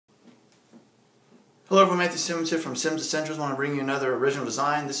Hello everyone, Matthew Simmons here from SimmonsEssentials. I want to bring you another original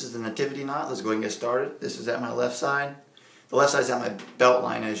design. This is the Nativity knot. Let's go ahead and get started. This is at my left side. The left side is at my belt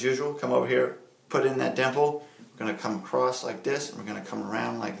line as usual. Come over here, put in that dimple. We're going to come across like this, and we're going to come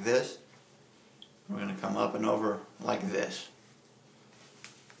around like this. We're going to come up and over like this.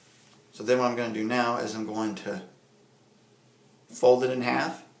 So then what I'm going to do now is I'm going to fold it in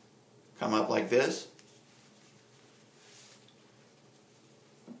half, come up like this,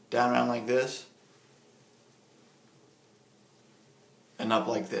 down around like this, and up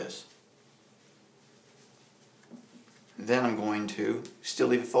like this. Then I'm going to still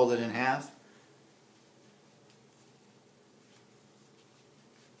leave it folded in half,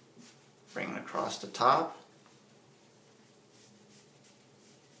 bring it across the top,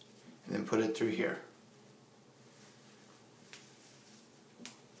 and then put it through here.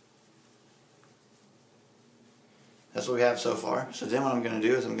 That's what we have so far. So then what I'm going to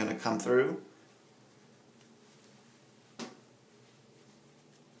do is I'm going to come through,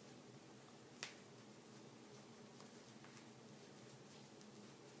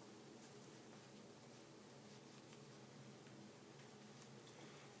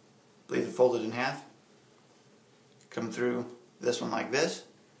 leave it folded in half, come through this one like this.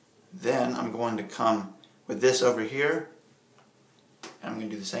 Then I'm going to come with this over here, and I'm going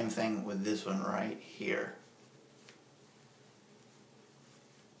to do the same thing with this one right here.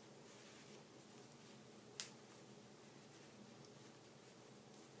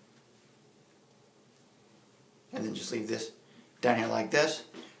 And then just leave this down here like this.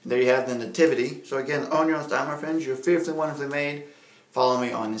 And there you have the Nativity. So again, own your own style, my friends. You're fearfully, wonderfully made. Follow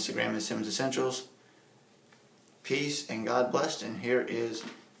me on Instagram at SimmonsEssentials. Peace and God bless. And here is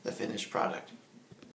the finished product.